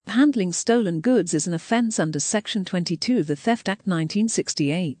Handling stolen goods is an offence under Section 22 of the Theft Act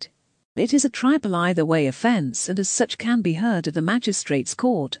 1968. It is a triable either-way offence and as such can be heard at the magistrate's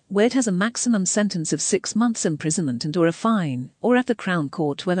court, where it has a maximum sentence of 6 months imprisonment and/or a fine, or at the Crown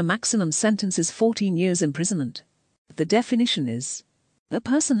Court where the maximum sentence is 14 years imprisonment. The definition is: a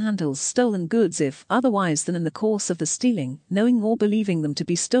person handles stolen goods if, otherwise than in the course of the stealing, knowing or believing them to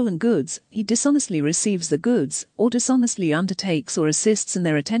be stolen goods, he dishonestly receives the goods, or dishonestly undertakes or assists in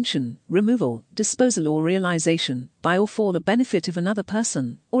their retention, removal, disposal or realization, by or for the benefit of another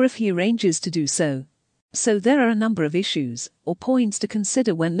person, or if he arranges to do so. So there are a number of issues, or points to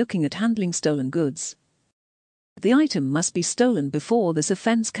consider when looking at handling stolen goods. The item must be stolen before this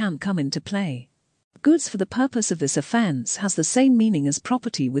offence can come into play. Goods for the purpose of this offence has the same meaning as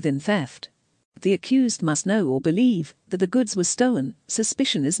property within theft. The accused must know or believe that the goods were stolen.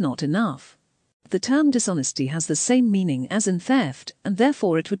 Suspicion is not enough. The term dishonesty has the same meaning as in theft, and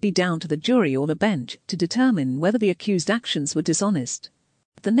therefore it would be down to the jury or the bench to determine whether the accused actions were dishonest.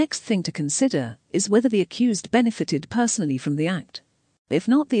 The next thing to consider is whether the accused benefited personally from the act. If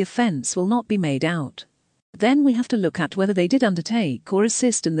not, the offence will not be made out. Then we have to look at whether they did undertake or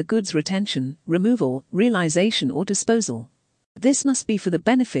assist in the goods retention, removal, realization or disposal. This must be for the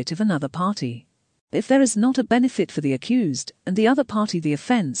benefit of another party. If there is not a benefit for the accused, and the other party, the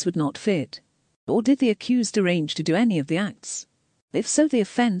offence would not fit. Or did the accused arrange to do any of the acts? If so, the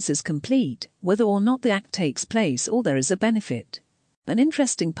offence is complete, whether or not the act takes place or there is a benefit. An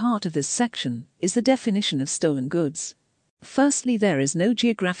interesting part of this section is the definition of stolen goods. Firstly, there is no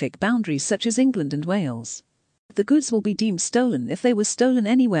geographic boundary such as England and Wales. The goods will be deemed stolen if they were stolen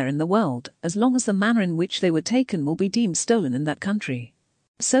anywhere in the world, as long as the manner in which they were taken will be deemed stolen in that country.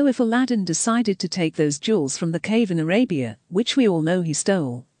 So if Aladdin decided to take those jewels from the cave in Arabia, which we all know he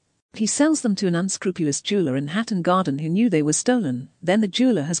stole, he sells them to an unscrupulous jeweler in Hatton Garden who knew they were stolen, then the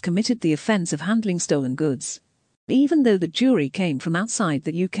jeweler has committed the offence of handling stolen goods, even though the jewelry came from outside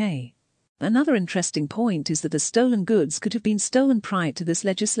the UK. Another interesting point is that the stolen goods could have been stolen prior to this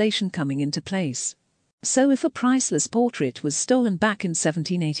legislation coming into place. So if a priceless portrait was stolen back in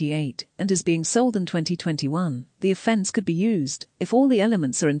 1788 and is being sold in 2021, the offence could be used if all the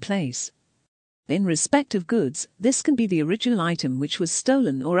elements are in place. In respect of goods, this can be the original item which was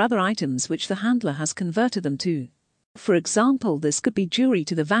stolen or other items which the handler has converted them to. For example, this could be jewelry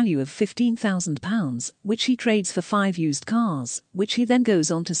to the value of £15,000, which he trades for 5 used cars, which he then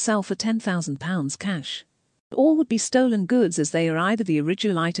goes on to sell for £10,000 cash. All would be stolen goods as they are either the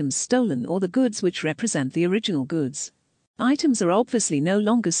original items stolen or the goods which represent the original goods. Items are obviously no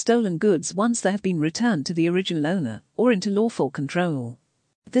longer stolen goods once they have been returned to the original owner or into lawful control.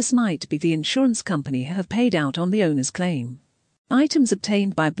 This might be the insurance company who have paid out on the owner's claim. Items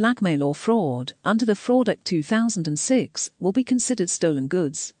obtained by blackmail or fraud under the Fraud Act 2006 will be considered stolen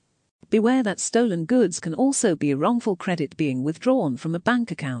goods. Beware that stolen goods can also be a wrongful credit being withdrawn from a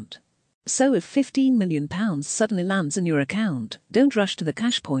bank account. So if £15 million suddenly lands in your account, don't rush to the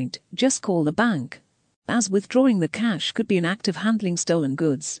cash point, just call the bank. As withdrawing the cash could be an act of handling stolen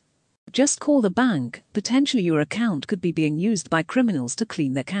goods. Just call the bank, potentially your account could be being used by criminals to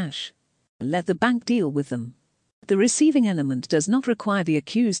clean their cash. Let the bank deal with them. The receiving element does not require the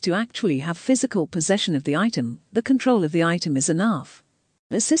accused to actually have physical possession of the item, the control of the item is enough.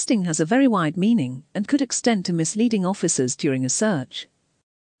 Assisting has a very wide meaning and could extend to misleading officers during a search.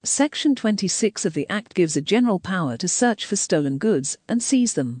 Section 26 of the Act gives a general power to search for stolen goods and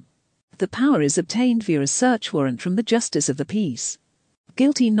seize them. The power is obtained via a search warrant from the Justice of the Peace.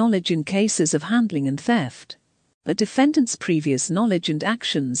 Guilty knowledge in cases of handling and theft. A defendant's previous knowledge and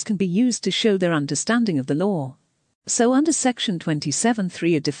actions can be used to show their understanding of the law. So under Section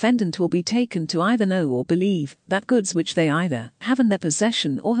 27(3) a defendant will be taken to either know or believe that goods which they either have in their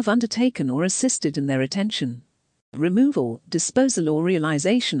possession or have undertaken or assisted in their retention, removal, disposal or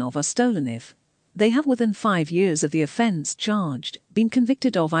realization of are stolen if they have within 5 years of the offence charged been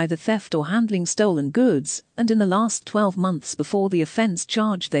convicted of either theft or handling stolen goods, and in the last 12 months before the offence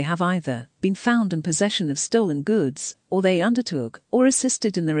charged they have either been found in possession of stolen goods, or they undertook or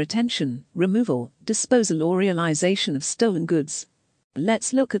assisted in the retention, removal, disposal or realization of stolen goods.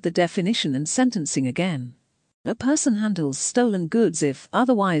 Let's look at the definition and sentencing again. A person handles stolen goods if,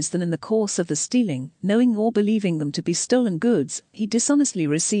 otherwise than in the course of the stealing, knowing or believing them to be stolen goods, he dishonestly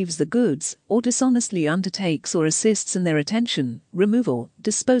receives the goods, or dishonestly undertakes or assists in their retention, removal,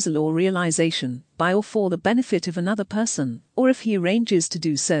 disposal or realization, by or for the benefit of another person, or if he arranges to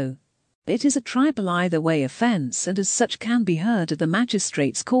do so. It is a triable either-way offence and as such can be heard at the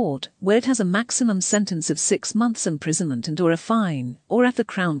magistrate's court, where it has a maximum sentence of 6 months imprisonment and/or a fine, or at the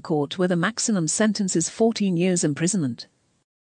Crown Court where the maximum sentence is 14 years imprisonment.